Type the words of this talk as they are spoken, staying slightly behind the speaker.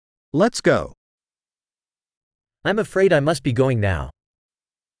Let's go. I'm afraid I must be going now.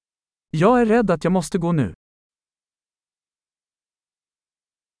 Jag är rädd att jag måste gå nu.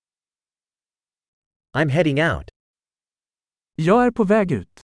 I'm heading out. Jag är på väg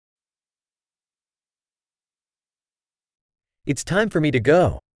ut. It's time for me to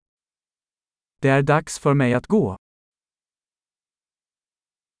go. Det är dags för mig att gå.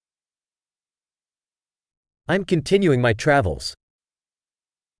 I'm continuing my travels.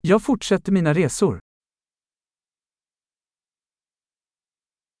 Jag fortsätter mina resor.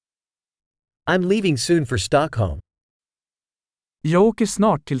 I'm leaving soon for Stockholm. Jag åker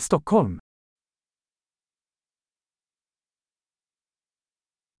snart till Stockholm.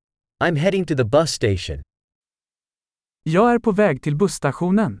 I'm heading to the bus station. Jag är på väg till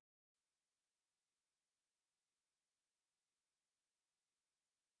busstationen.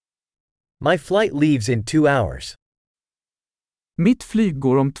 My flight leaves in 2 hours. Mitt flyg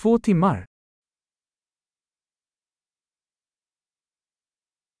går om 2 timmar.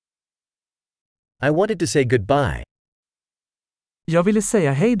 I wanted to say goodbye. Jag ville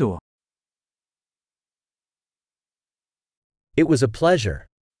säga hej då. It was a pleasure.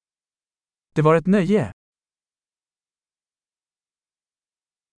 Det var ett nöje.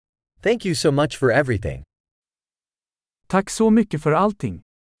 Thank you so much for everything. Tack så mycket för allting.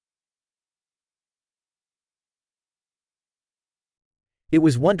 It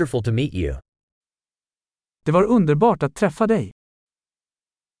was wonderful to meet you. Det var underbart att träffa dig.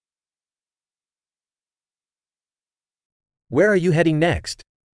 Where are you heading next?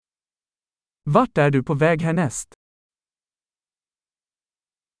 Vart är du på väg härnäst?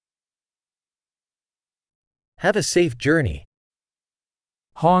 Have a safe journey.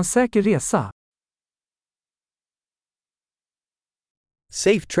 Ha en säker resa.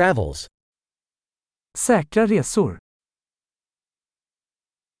 Safe travels. Säkra resor.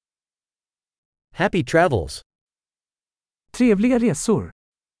 Happy travels. Trevliga resor.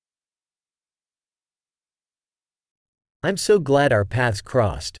 I'm so glad our paths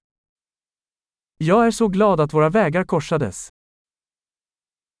crossed. Jag är så glad att våra vägar korsades.